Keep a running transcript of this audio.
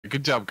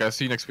Good job, guys.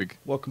 See you next week.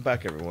 Welcome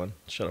back, everyone.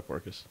 Shut up,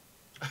 Arkas.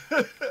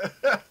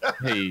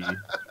 Hey. I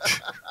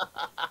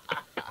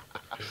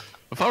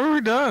thought we were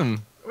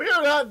done. We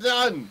are not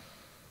done.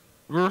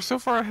 We were so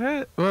far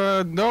ahead.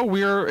 No,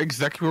 we are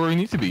exactly where we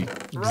need to be.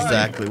 Right.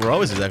 Exactly. We're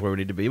always exactly where we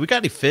need to be. We got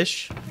any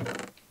fish?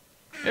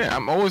 Yeah,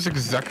 I'm always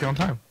exactly on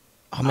time.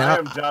 Oh, man. I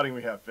am doubting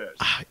we have fish.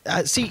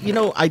 See, you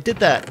know, I did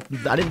that.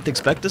 I didn't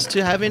expect us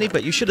to have any,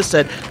 but you should have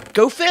said,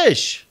 go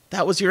fish.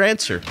 That was your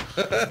answer.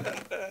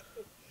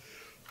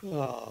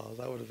 Oh,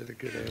 that would have been a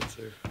good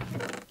answer.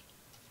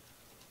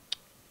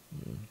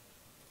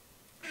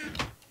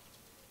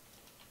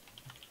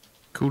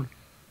 Cool.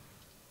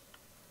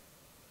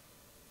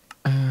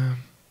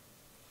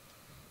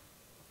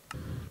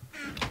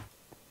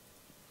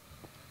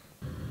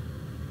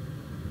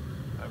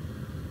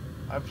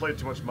 I've played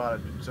too much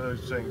mod. Instead of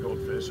saying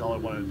goldfish, all I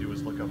wanted to do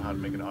was look up how to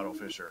make an auto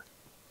fisher.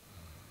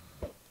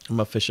 I'm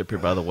going to fish up here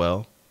by the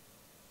well.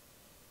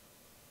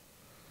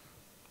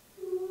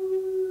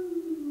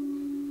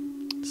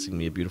 Sing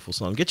me a beautiful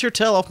song. Get your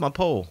tail off my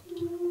pole.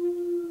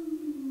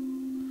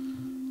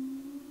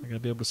 I got to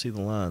be able to see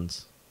the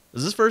lines.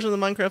 Is this version of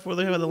the Minecraft where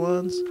they have the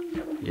lines?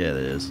 Yeah, it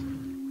is.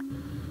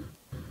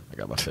 I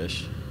got my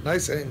fish.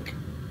 Nice ink.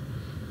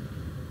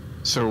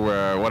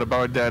 So, what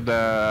about that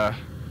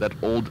that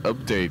old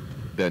update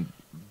that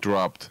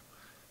dropped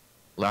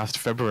last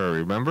February?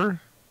 Remember?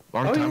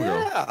 Long time ago.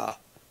 Yeah.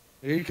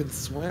 You can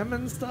swim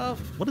and stuff.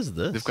 What is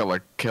this? They've got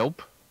like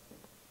kelp.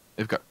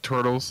 They've got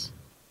turtles.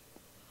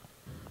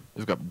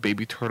 They've got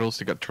baby turtles.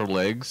 They got turtle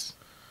eggs.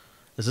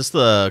 Is this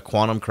the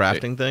quantum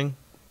crafting thing?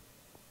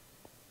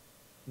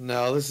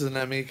 No, this is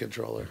an ME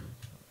controller.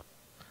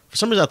 For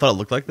some reason, I thought it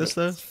looked like this,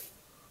 though.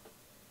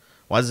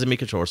 Why is the ME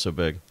controller so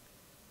big?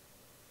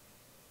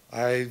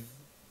 I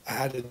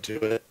added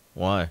to it,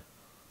 Why?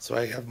 so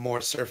I have more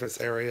surface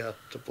area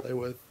to play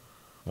with.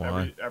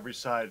 Why? Every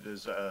side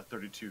is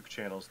 32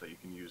 channels that you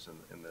can use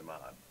in the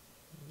mod.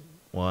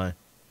 Why?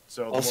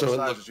 So the Also, more it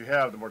sizes you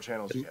have, the more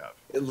channels you have.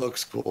 It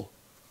looks cool.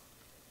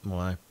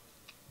 Why?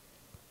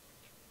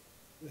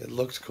 It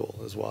looks cool,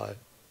 is why.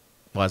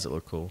 Why does it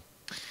look cool?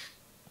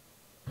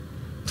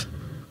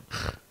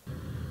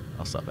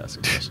 I'll stop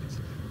asking questions.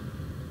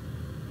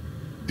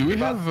 Do we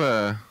have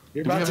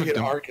You're do we about have to a get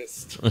dump-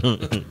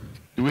 Arkas.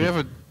 Do we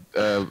have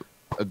a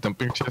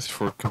dumping chest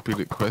for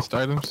completed quest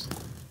items?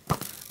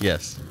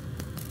 Yes.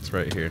 It's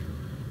right here.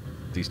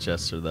 These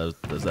chests are those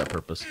that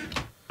purpose.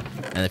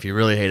 And if you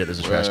really hate it, there's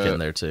a trash can in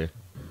there, too.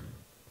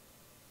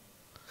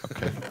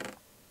 Okay.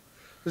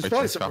 There's Wait,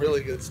 probably stop. some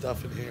really good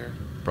stuff in here.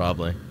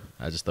 Probably.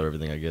 I just throw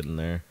everything I get in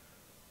there.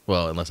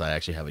 Well, unless I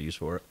actually have a use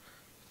for it.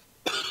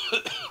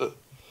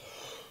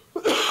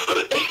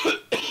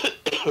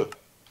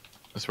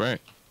 That's right.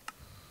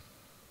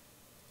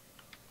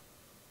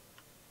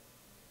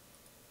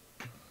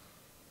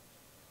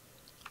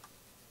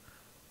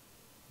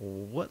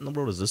 What in the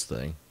world is this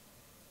thing?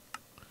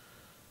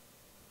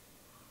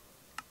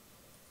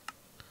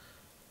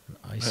 An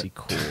icy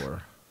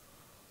core.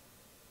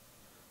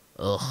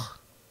 Ugh.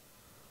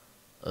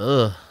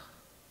 Ugh.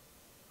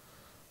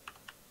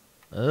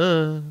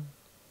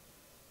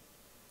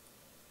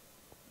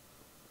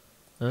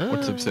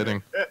 What's Uh.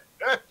 upsetting?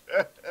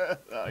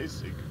 I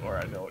see core.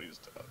 I know what he's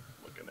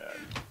looking at.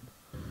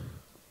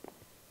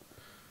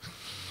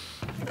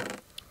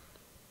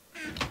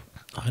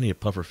 I need a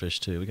pufferfish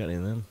too. We got any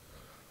of them?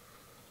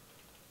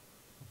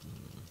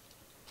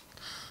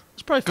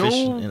 There's probably fish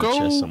in a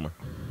chest somewhere.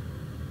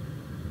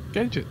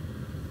 Gadget.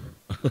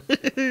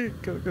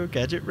 Go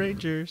Gadget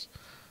Rangers.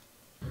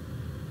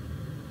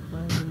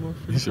 Mighty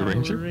Morphin He's a Power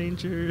ranger?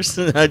 Rangers.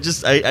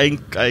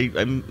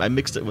 I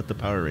mixed it with the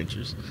Power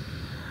Rangers.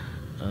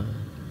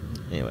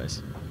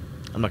 Anyways,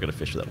 I'm not gonna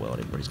fish that well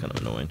anymore. He's kind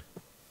of annoying.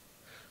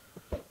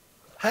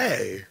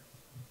 Hey,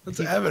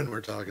 that's Evan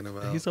we're talking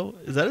about. Is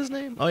that his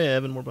name? Oh yeah,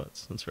 Evan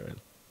Morebutts. That's right.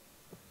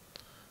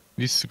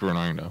 He's super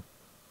annoying though.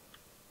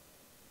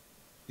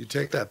 You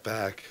take that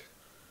back.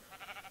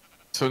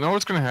 So now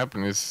what's gonna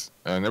happen is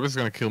Nebris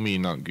gonna kill me,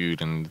 not Guude,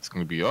 and it's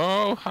gonna be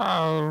oh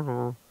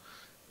how.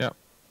 Yeah,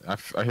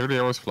 I hear the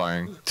arrows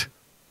flying.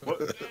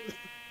 What?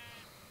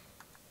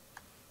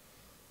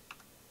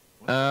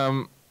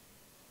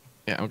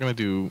 Yeah, I'm gonna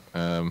do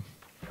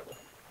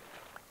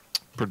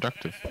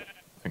productive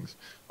things.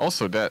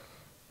 Also, that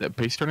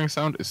base turning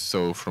sound is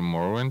so from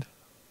Morrowind.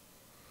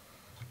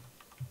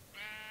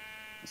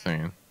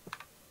 Saying.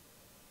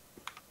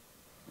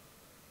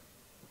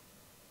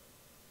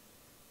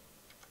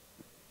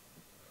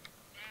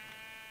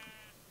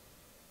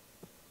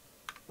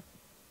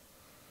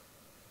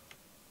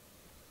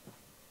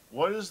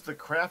 What is the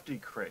crafty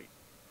crate?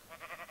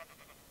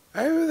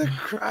 Oh, the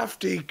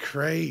crafty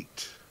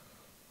crate.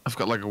 I've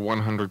got like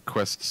 100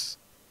 quests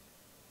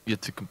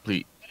yet to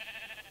complete.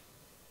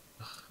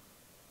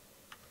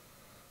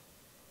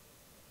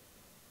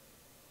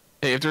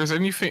 Hey, if there was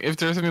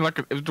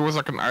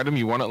like an item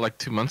you wanted like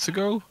 2 months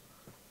ago,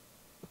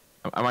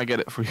 I might get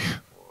it for you.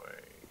 Boy.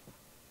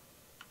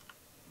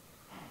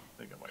 I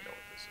think I might know what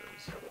this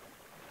is.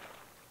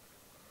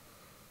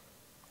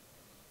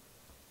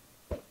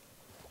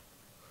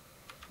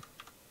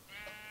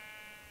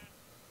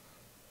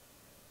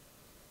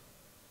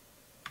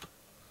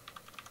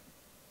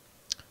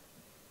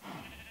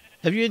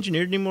 Have you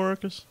engineered any more,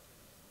 Arkas?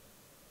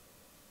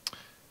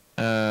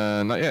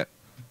 Not yet.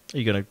 Are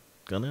you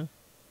gonna?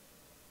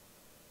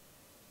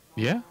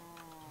 Yeah.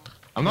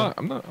 I'm not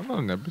a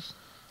Nebris.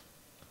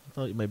 I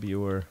thought maybe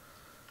you were.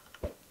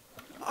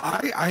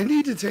 I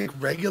need to take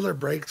regular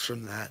breaks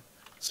from that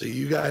so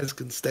you guys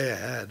can stay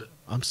ahead.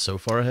 I'm so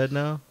far ahead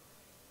now.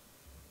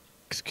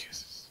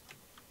 Excuses.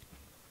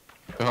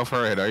 So how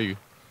far ahead are you?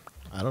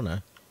 I don't know.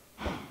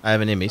 I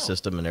have an ME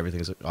system and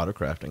everything's auto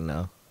crafting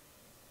now.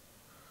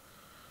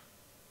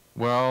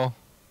 Well,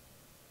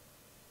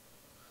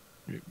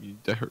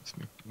 that hurts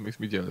me. It makes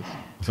me jealous.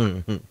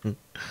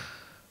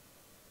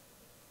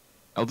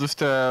 I'll just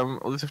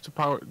have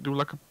to do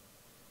like a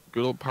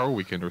good old power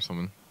weekend or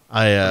something. For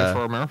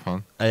a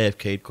marathon. I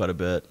AFK'd quite a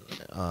bit,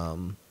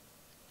 and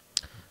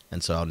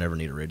so I'll never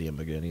need iridium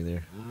again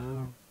either.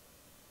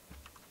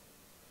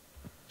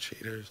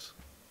 Cheaters.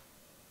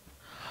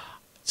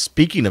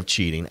 Speaking of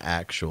cheating,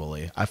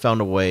 actually, I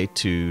found a way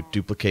to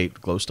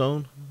duplicate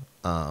glowstone.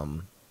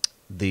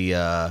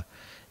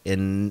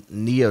 In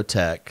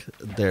Neotech,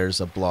 there's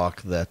a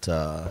block that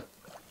a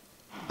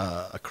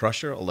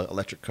crusher,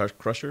 electric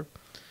crusher,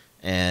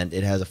 and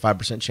it has a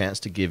 5%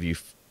 chance to give you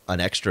an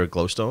extra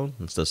glowstone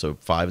so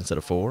 5 instead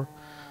of 4.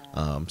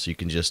 So you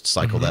can just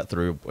cycle that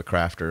through a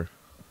crafter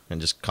and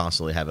just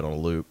constantly have it on a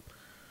loop.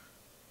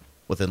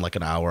 Within like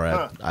an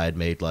hour, I had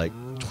made like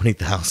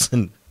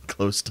 20,000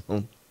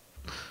 glowstone.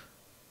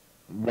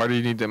 Why do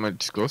you need that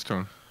much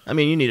glowstone? I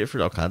mean, you need it for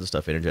all kinds of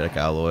stuff: energetic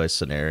alloy,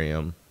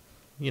 cenarium.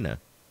 You know.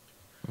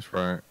 That's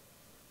right.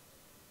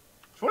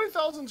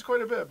 20,000 is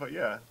quite a bit, but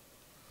yeah.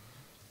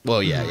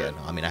 Well, yeah. No,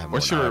 I mean, I have more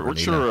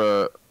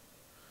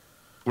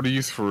what do you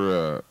use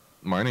for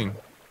mining?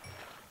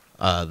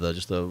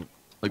 Just the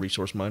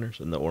resource miners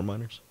and the ore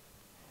miners,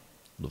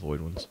 the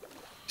void ones.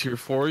 Tier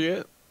 4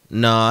 yet?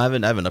 No, I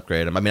haven't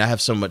upgraded them. I mean, I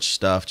have so much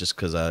stuff just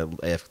because I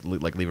have to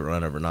leave it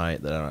run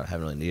overnight that I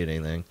haven't really needed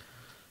anything.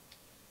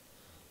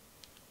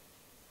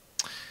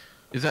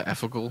 Is that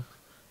ethical?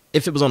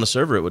 If it was on the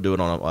server, it would do it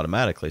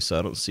automatically, so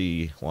I don't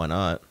see why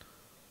not.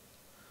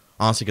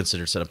 Honestly,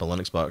 consider setting up a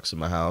Linux box in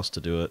my house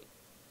to do it,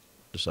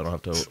 just so I don't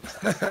have to.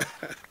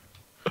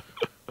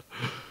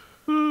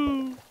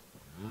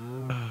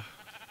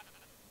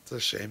 It's a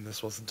shame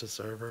this wasn't a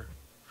server.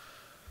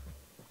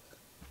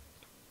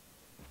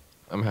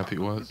 I'm happy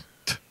it was.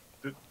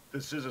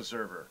 This is a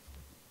server.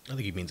 I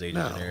think he means age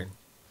No. engineering.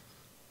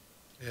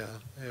 Yeah,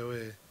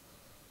 AOE.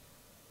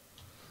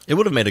 It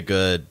would have made a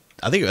good.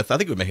 I think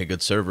it would make a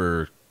good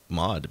server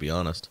mod, to be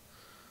honest.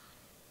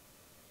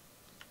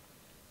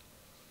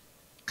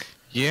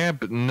 Yeah,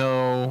 but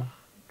no,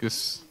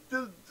 because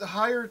The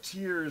higher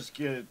tiers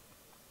get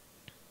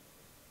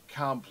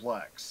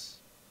complex,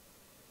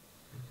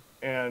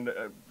 and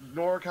the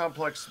more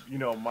complex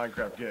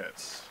Minecraft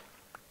gets,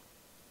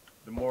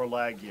 the more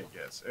laggy it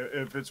gets.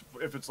 If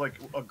it's like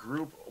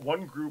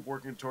one group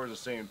working towards the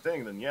same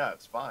thing, then yeah,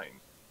 it's fine.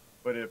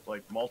 But if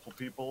like multiple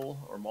people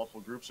or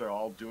multiple groups are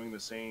all doing the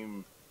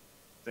same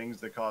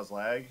things that cause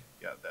lag,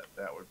 yeah,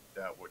 that would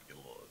get a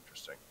little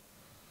interesting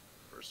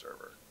for a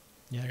server.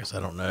 Yeah, I guess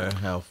I don't know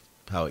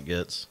how it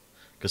gets,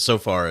 because so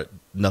far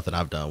nothing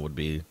I've done would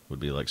be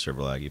like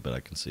server laggy, but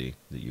I can see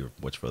that you're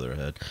much further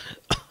ahead.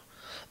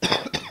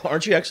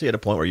 Aren't you actually at a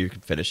point where you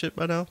could finish it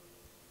by now?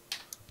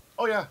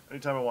 Oh yeah,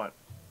 anytime I want.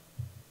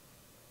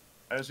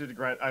 I just need to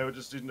grind. I would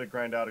just need to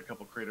grind out a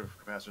couple creative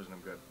capacitors, and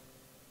I'm good.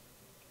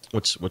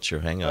 What's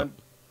your hang up?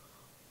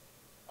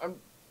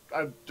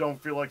 I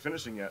don't feel like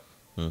finishing yet.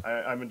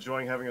 I'm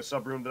enjoying having a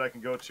sub room that I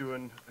can go to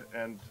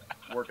and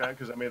work on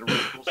because I made a really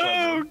cool sub room.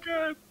 oh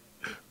god,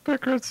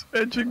 Pakratt's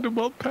edging the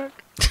mod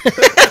pack.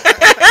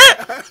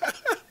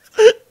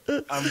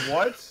 I'm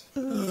what?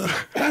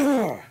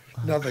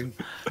 Nothing.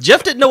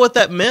 Jeff didn't know what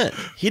that meant.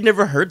 He'd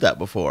never heard that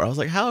before. I was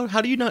like, how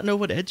do you not know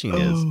what edging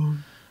is?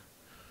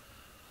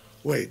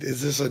 Wait,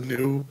 is this a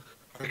new...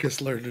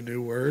 Arkas learned a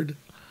new word?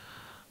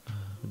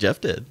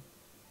 Jeff did.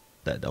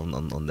 That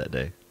on that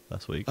day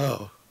last week.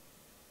 Oh.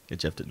 Yeah,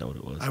 Jeff didn't know what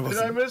it was.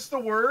 Did I miss the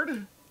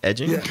word?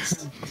 Edging?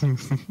 Yes.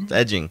 It's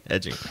edging.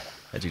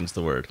 Edging's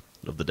the word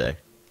of the day.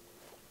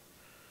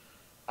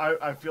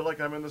 I feel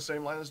like I'm in the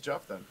same line as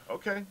Jeff then.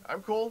 Okay,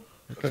 I'm cool.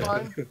 That's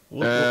fine.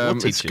 We'll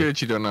teach it's you.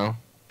 good you don't know.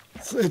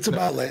 It's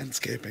about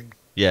landscaping.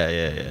 Yeah.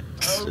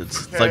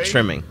 It's like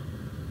trimming.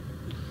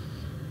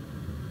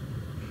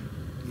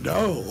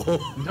 No.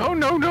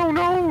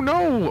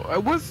 No.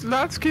 What's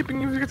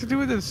landscaping you got to do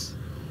with this?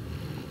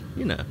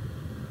 You know, a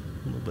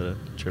little bit of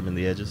trimming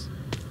the edges.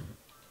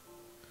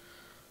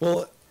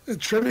 Well,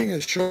 trimming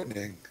is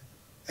shortening.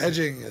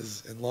 Edging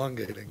is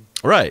elongating.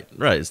 Right.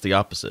 It's the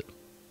opposite.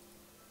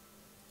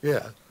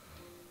 Yeah.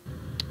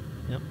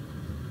 Yep.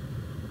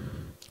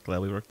 Glad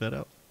we worked that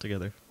out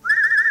together.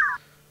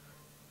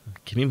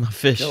 Give me my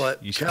fish. Kill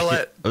it. Kill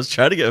it. I was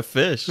trying to get a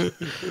fish.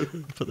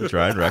 Put the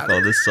drying rack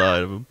on this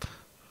side of him.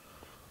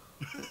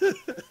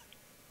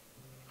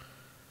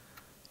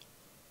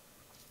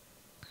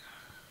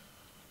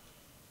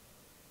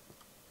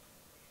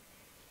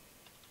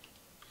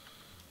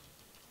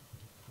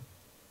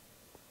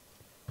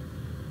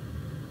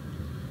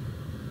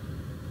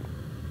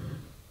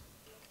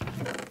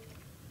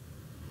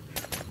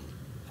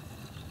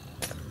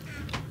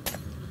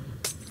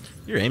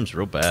 Your aim's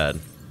real bad.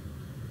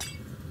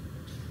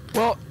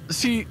 Well,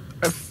 see,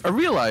 I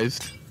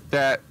realized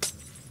that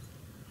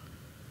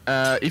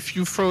if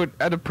you throw it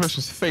at a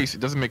person's face, it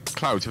doesn't make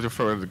clouds. You have to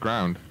throw it at the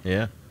ground.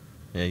 Yeah.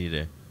 Yeah, you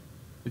do.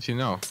 Did you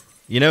know?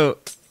 You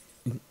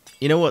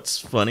know what's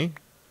funny?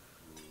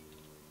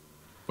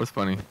 What's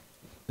funny?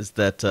 Is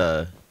that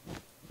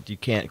you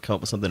can't come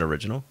up with something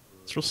original.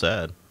 It's real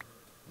sad.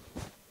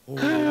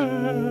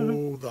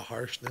 Oh, the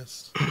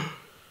harshness.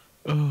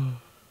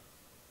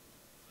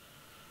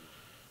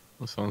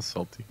 That sounds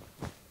salty.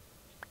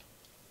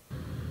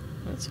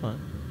 That's fine.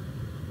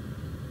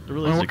 It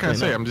really Well, is what can I clean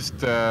say? up. I'm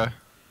just.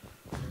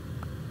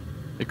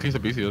 It cleans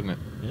up easy, doesn't it?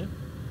 Yeah. I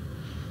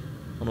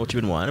don't know what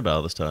you've been whining about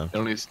all this time.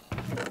 At least.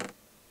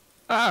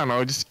 I don't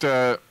know. Just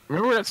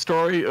remember that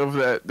story of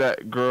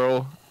that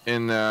girl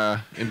in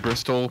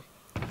Bristol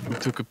who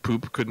took a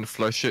poop, couldn't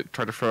flush it,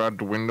 tried to throw it out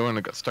the window, and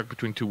it got stuck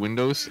between two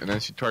windows. And then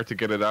she tried to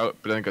get it out,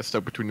 but then it got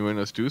stuck between the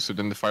windows too. So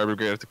then the fire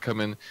brigade had to come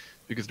in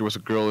because there was a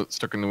girl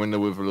stuck in the window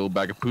with a little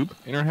bag of poop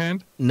in her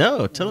hand.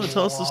 No, tell us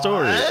the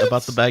story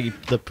about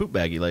the poop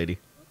baggy lady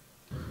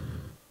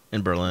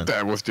in Berlin.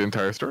 That was the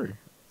entire story.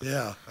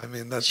 Yeah, I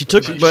mean that's. She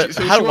took, pretty but much-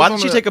 so how? she Why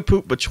was did she on take a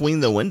poop between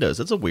the windows?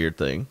 That's a weird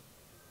thing.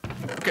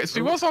 Okay, so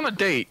she was on a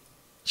date.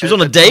 She was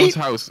on a at someone's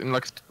date. house in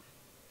like.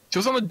 She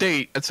was on a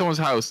date at someone's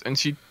house, and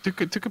she took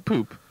a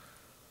poop,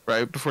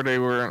 right before they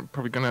were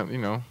probably gonna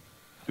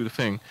do the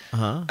thing.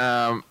 Uh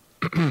huh.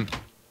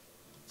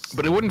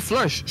 But it wouldn't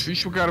flush. She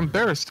got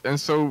embarrassed, and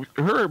so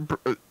her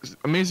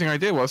amazing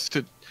idea was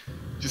to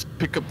just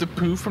pick up the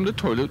poo from the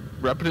toilet,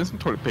 wrap it in some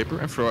toilet paper,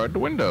 and throw it out the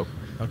window.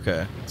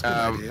 Okay. That's a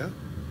good idea.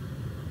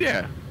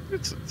 Yeah,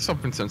 it's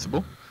something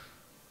sensible.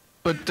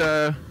 But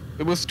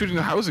it was student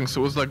housing,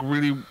 so it was like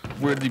really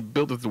weirdly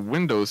built with the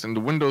windows, and the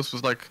windows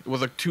was like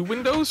two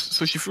windows.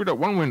 So she threw out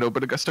one window,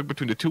 but it got stuck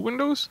between the two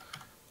windows,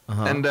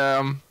 Uh-huh. and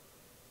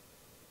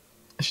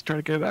she tried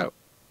to get it out,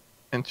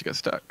 and she got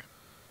stuck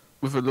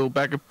with a little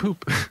bag of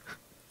poop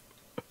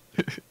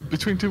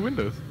between two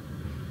windows.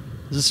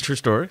 Is this a true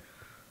story?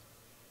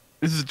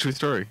 This is a true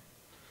story.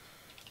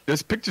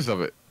 There's pictures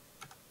of it.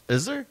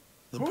 Is there?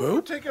 The Who poop?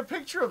 would take a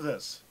picture of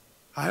this?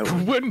 I Who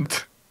would.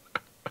 wouldn't?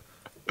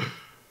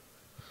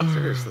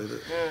 Seriously.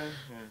 Yeah.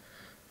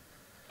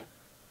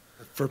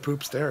 For I don't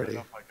poopsterity.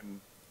 know if I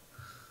can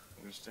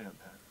understand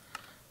that.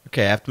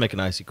 Okay, I have to make an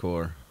icy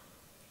core.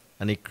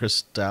 I need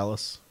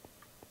Crystallis.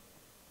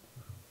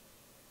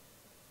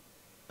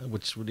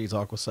 Which would these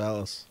aqua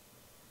salis?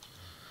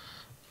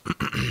 Do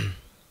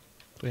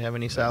we have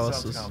any That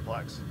sounds salises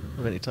complex.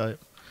 of any type?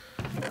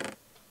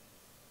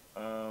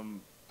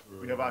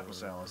 We have aqua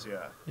salis,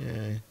 yeah.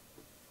 Yeah.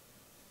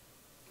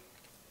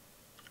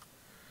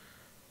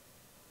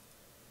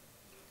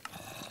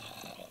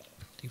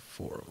 Do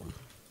 4 of them.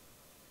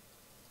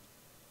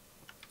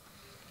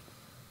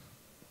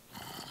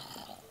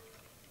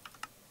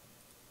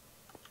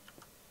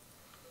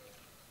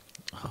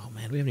 Oh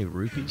man, do we have any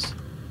rupees?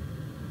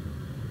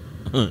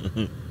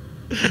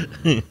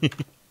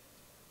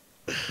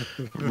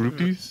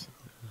 Rupees?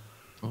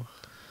 Oh.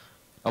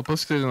 I'll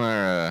post it in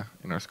our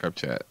Skype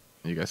chat.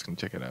 You guys can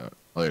check it out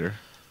later.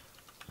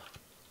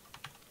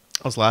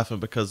 I was laughing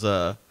because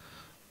I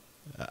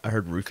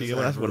heard rupee 'Cause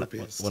I have when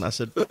rupees. I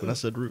said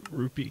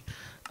rupee,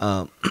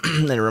 and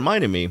it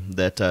reminded me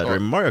that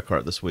during Mario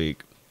Kart this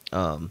week,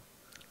 Co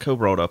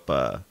brought up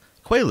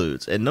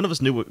Quaaludes, and none of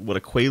us knew what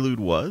a Quaalude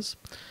was,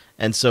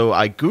 and so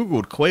I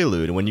googled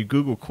Quaalude, and when you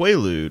Google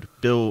Quaalude,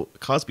 Bill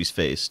Cosby's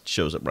face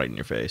shows up right in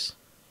your face.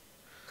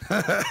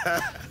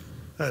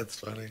 That's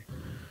funny.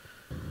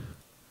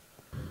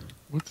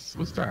 What's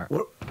that?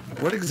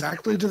 What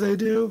exactly do they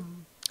do?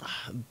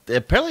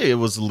 Apparently, it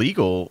was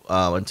legal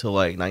until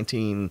like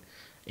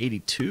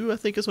 1982, I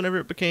think, is whenever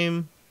it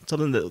became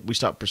something that we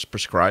stopped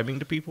prescribing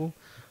to people.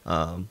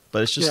 But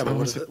it's just Yeah, but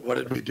what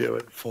did we do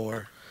it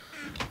for?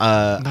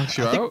 Knocks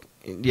you I think- out?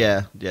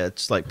 Yeah,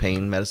 it's like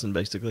pain medicine,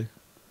 basically.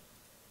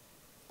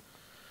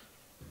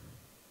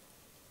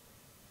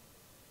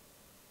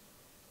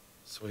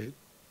 Sweet.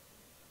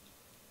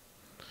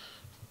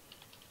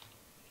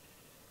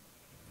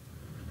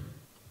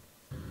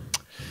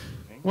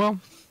 Well,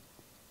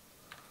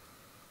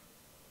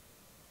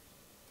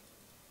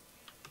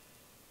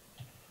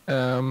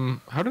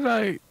 how did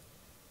I?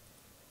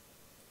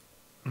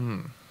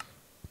 I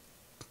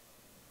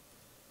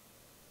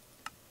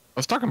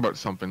was talking about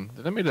something.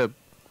 Then I made a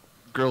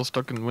girl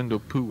stuck in window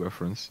poo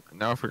reference. And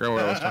now I forgot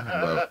what I was talking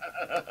about.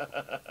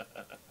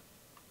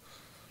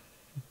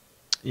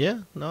 Yeah,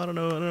 no, I don't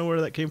know where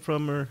that came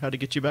from or how to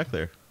get you back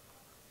there.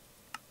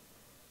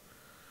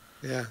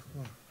 Yeah.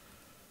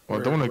 Well,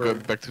 I don't want to go We're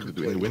back to the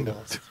completely window.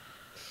 lost.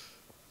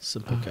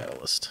 Simple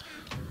catalyst.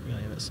 You got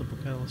any of that simple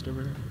catalyst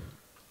over here?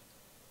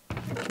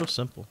 It's real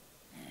simple.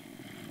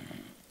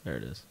 There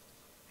it is.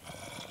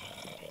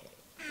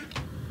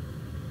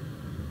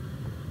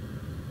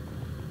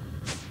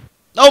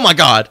 Oh my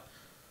god!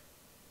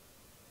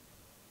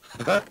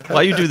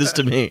 Why you do this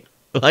to me?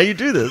 Why you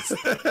do this?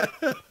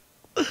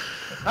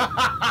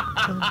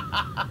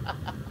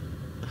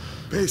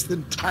 Based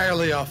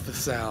entirely off the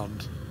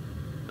sound.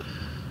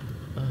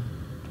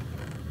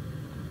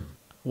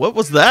 What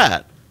was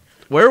that?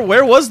 Where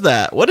was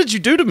that? What did you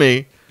do to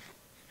me?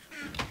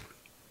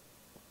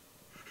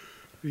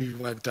 You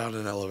went down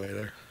an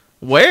elevator.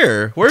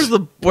 Where? Where's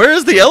the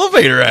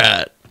elevator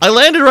at? I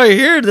landed right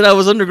here, then I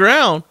was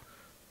underground.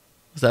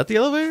 Was that the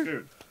elevator?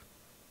 Dude.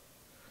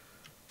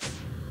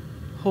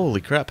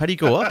 Holy crap, how do you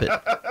go up it?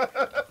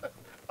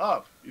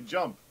 Up. You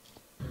jump.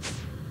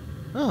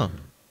 Oh.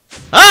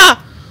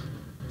 Ah!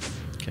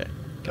 Okay,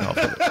 get off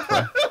of it,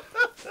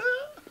 bro.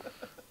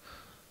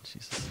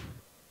 Jesus.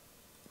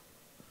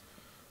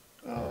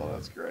 Oh,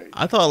 that's great.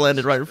 I thought I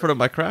landed right in front of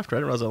my craft. I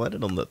didn't realize I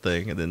landed on that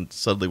thing, and then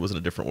suddenly was in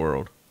a different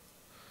world.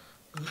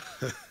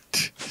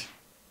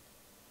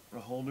 A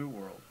whole new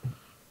world.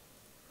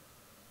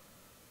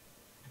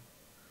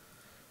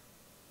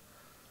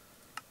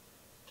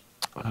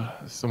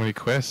 So many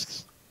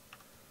quests.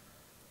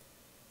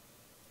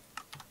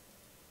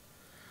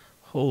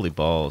 Holy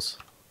balls.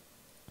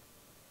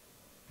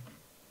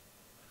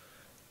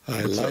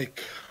 I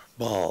like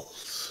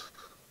balls.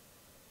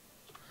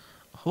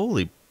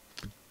 Holy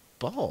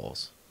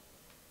balls.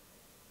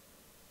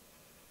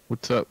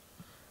 What's up?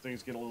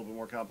 Things get a little bit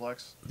more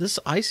complex. This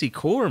icy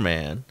core,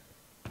 man.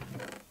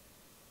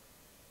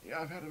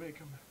 Yeah, I've had to make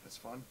them. It's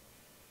fun.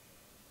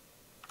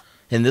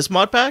 In this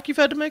mod pack, you've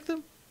had to make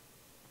them?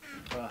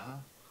 Uh-huh.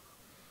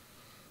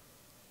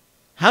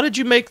 How did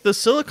you make the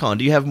silicon?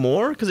 Do you have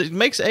more? Because it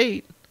makes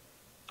 8.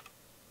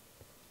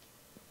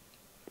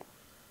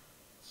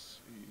 Let's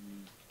see.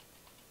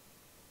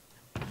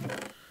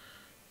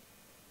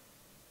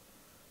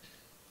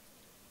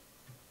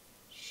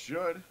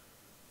 Should.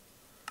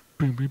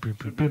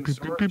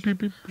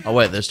 Oh,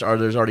 wait, there's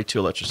already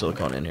 2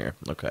 electrosilicon in here.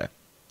 Okay.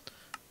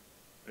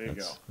 There you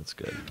go. That's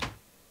good.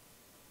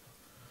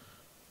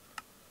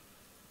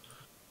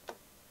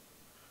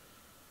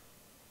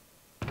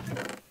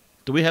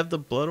 Do we have the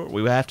blood orb?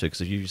 We have to,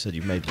 because you said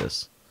you made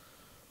this.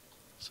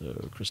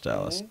 So,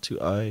 Crystallis, 2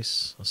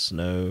 ice, a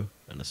snow,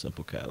 and a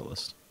simple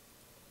catalyst.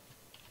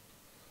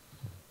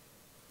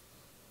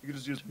 You can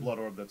just use blood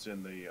orb that's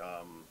in the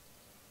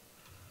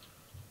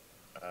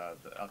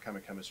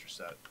alchemic chemistry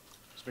set.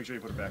 Just make sure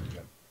you put it back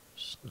again.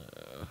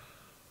 Snow.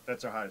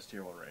 That's our highest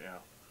tier one right now.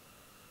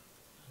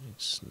 I need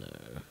snow.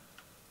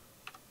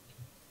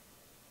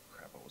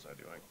 Crap, what was I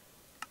doing?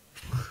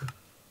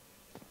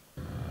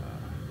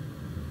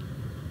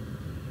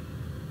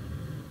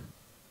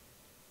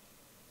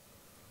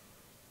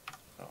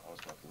 Oh, I was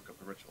about to look up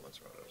the ritual.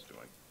 That's what I was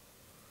doing.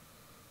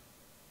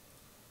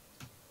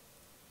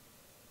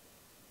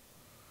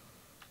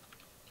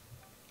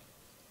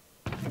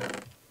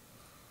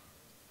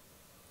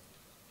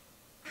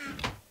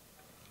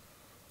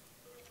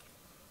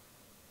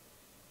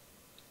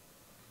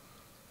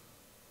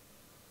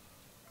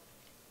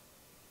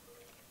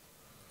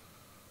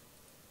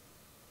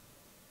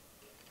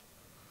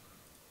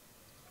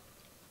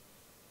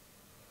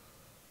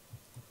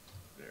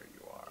 There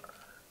you are.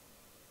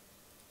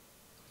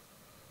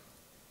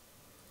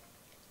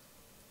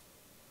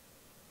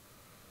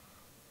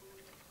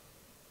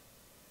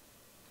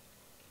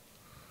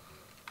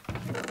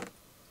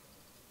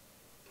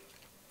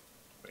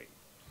 Wait.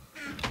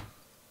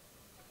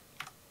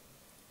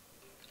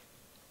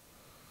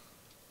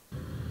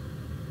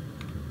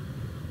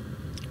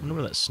 I wonder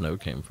where that snow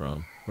came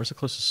from. Where's the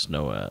closest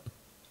snow at?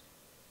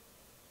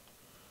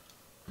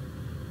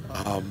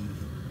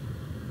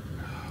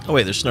 Oh,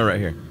 wait, there's snow right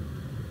here.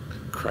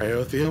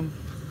 Cryothium?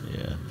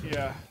 Yeah.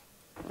 Yeah.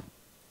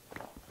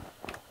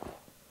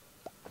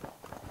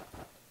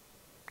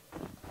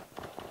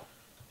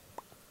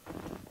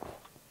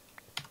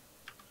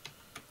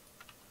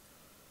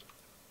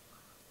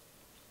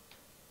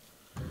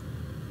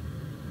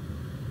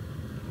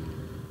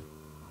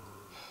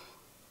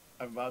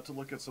 I'm about to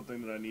look at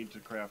something that I need to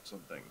craft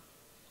something,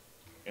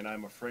 and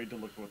I'm afraid to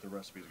look at what the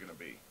recipe is going to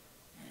be.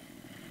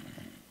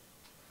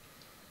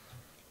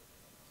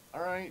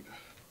 Alright.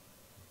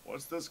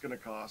 What's this going to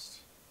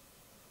cost?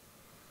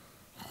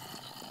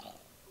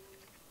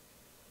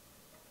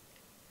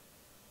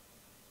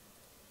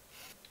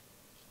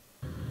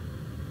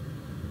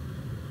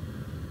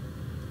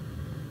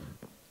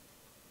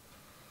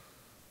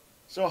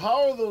 So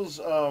how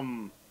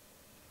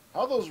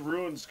are those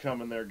runes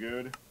coming there,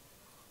 Guude?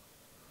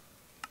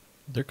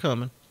 They're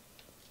coming.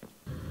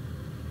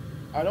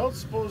 I don't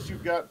suppose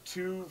you've got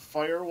 2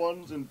 fire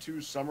ones and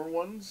 2 summer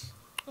ones?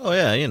 Oh,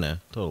 yeah, you know.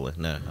 Totally.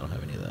 No, I don't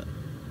have any of that.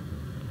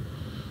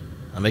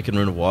 I'm making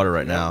Rune of Water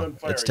right You haven't now. done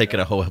fire It's taken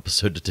yet. a whole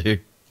episode to do.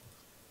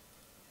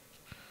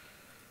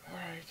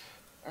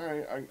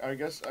 Alright, I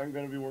guess I'm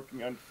going to be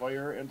working on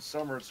fire and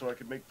summer so I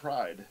can make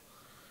pride.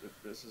 If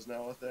this is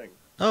now a thing.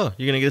 Oh,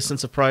 you're going to get a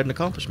sense of pride and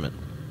accomplishment.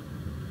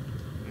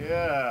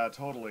 Yeah,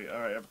 totally.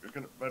 Alright, I'm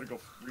better go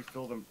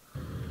refill them,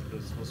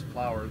 those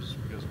flowers,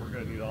 because we're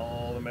going to need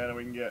all the mana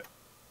we can get.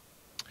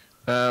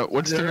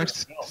 What's the There-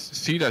 next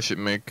seed I should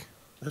make?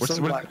 There's What's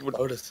some the- black what-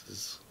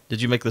 lotuses.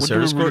 Did you make the What do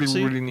we Ceres Court really,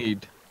 seed? really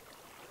need?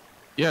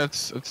 Yeah,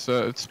 it's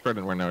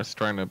spreading right now. It's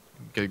trying to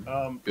get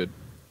good.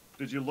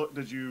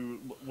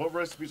 What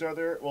recipes are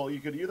there? Well, you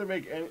could either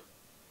make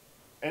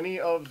any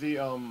of the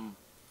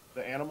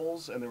the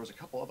animals, and there was a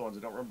couple other ones.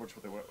 I don't remember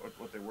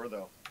what they were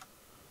though.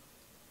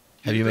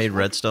 Have you This made one-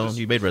 redstone? this-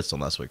 You made redstone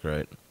last week,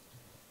 right?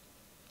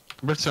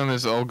 Redstone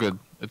is all good.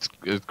 It's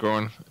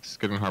growing. It's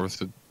getting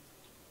harvested.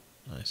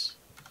 Nice.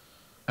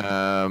 Should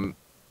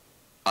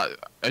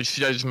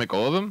I just make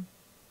all of them?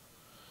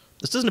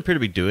 This doesn't appear to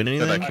be doing That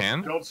anything. I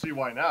can? I don't see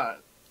why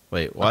not.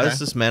 Wait, why Okay. is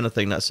this mana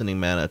thing not sending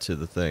mana to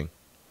the thing?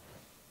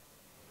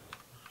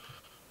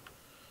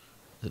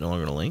 Is it no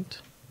longer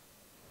linked?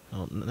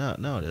 Oh,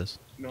 no, it is.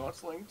 No,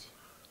 it's linked.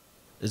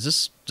 Does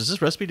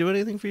this recipe do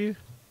anything for you?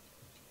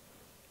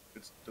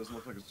 It doesn't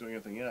look like it's doing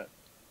anything yet.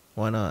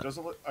 Why not?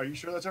 Doesn't look. Are you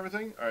sure that's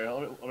everything? All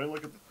right, let me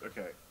look at the.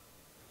 Okay.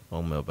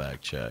 Bone meal bag,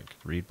 check.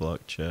 Reed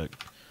block, check.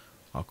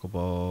 Aqua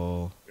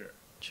ball, Here.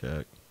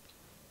 check.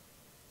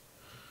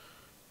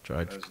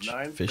 Dried There's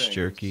 9 fish things.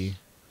 jerky.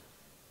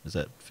 Is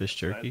that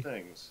fish 9 jerky?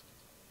 things.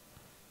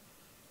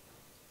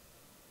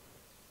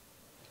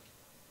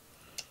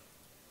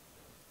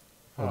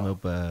 Bone Huh. meal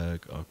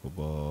bag, aqua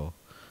ball,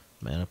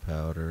 mana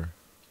powder.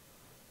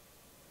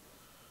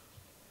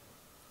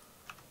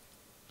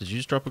 Did you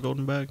just drop a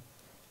golden bag?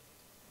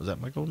 Was that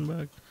my golden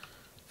bag?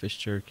 Fish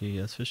jerky,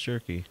 that's fish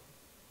jerky.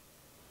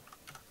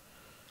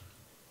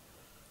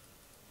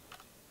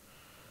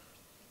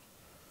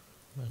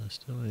 Mana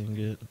still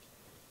ingot.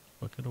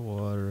 Bucket of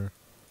water.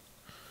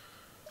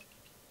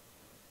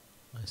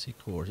 Icy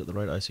core. Is it the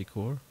right icy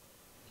core?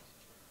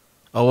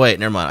 Oh wait,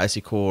 never mind.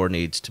 Icy core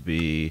needs to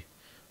be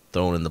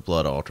thrown in the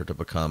blood altar to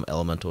become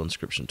elemental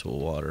inscription tool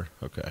water.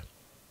 Okay.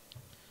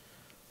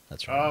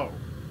 That's right.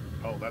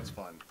 Oh, that's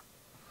fun.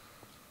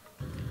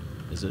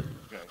 Is it?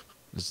 Okay.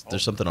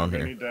 There's something on I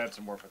here. need to add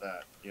some more for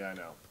that. Yeah, I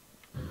know.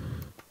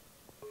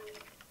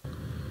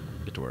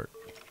 Get to work.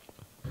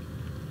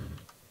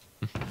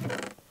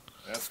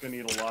 That's gonna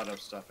need a lot of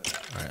stuff in it.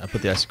 Alright, I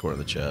put the icy core in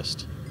the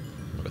chest.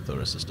 I'm gonna throw the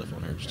rest of the stuff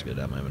on here just to get it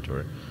out of my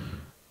inventory.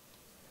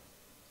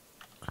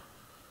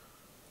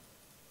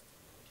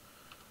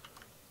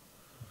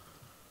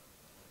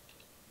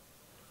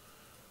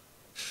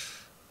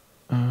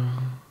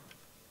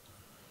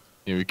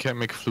 Yeah, we can't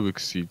make fluid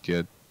seed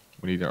yet.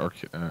 We need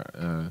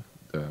the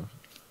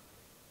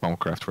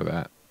Pakratt for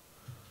that.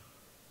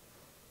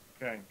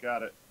 Okay,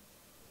 got it.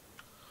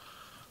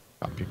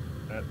 Copy.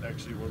 That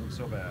actually wasn't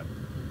so bad.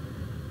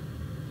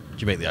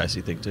 Did you make the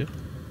icy thing too?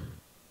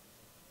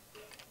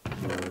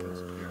 Here, let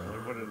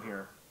me put it in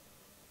here.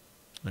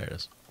 There it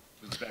is.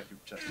 This is vacuum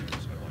chest here, so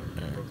I don't want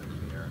to Alright. throw things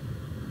in the air.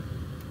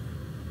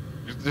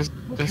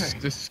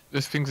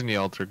 This thing's in the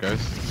altar, guys.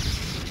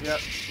 Yeah,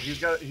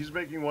 he's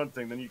making one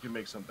thing, then you can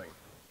make something.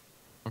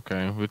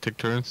 Okay, we'll take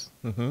turns.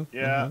 Mm-hmm.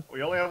 Yeah,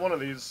 we only have one of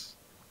these.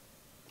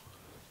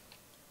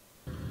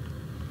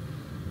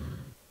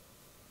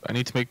 I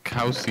need to make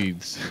cow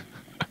seeds.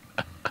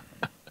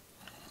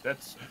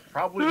 That's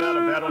probably not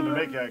a bad one to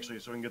make actually,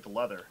 so we can get the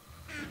leather.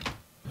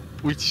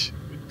 Which,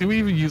 do we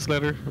even use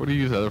leather? What do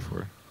you use leather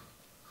for?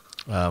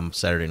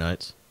 Saturday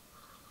nights.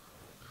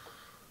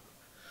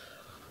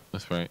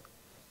 That's right.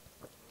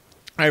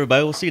 Alright,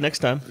 everybody, we'll see you next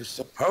time. It's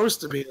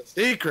supposed to be a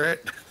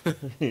secret.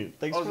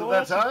 Thanks Oh, is it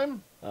that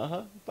time?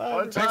 Uh-huh.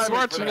 One Thanks for time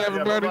watching, yeah,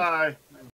 everybody. bye-bye.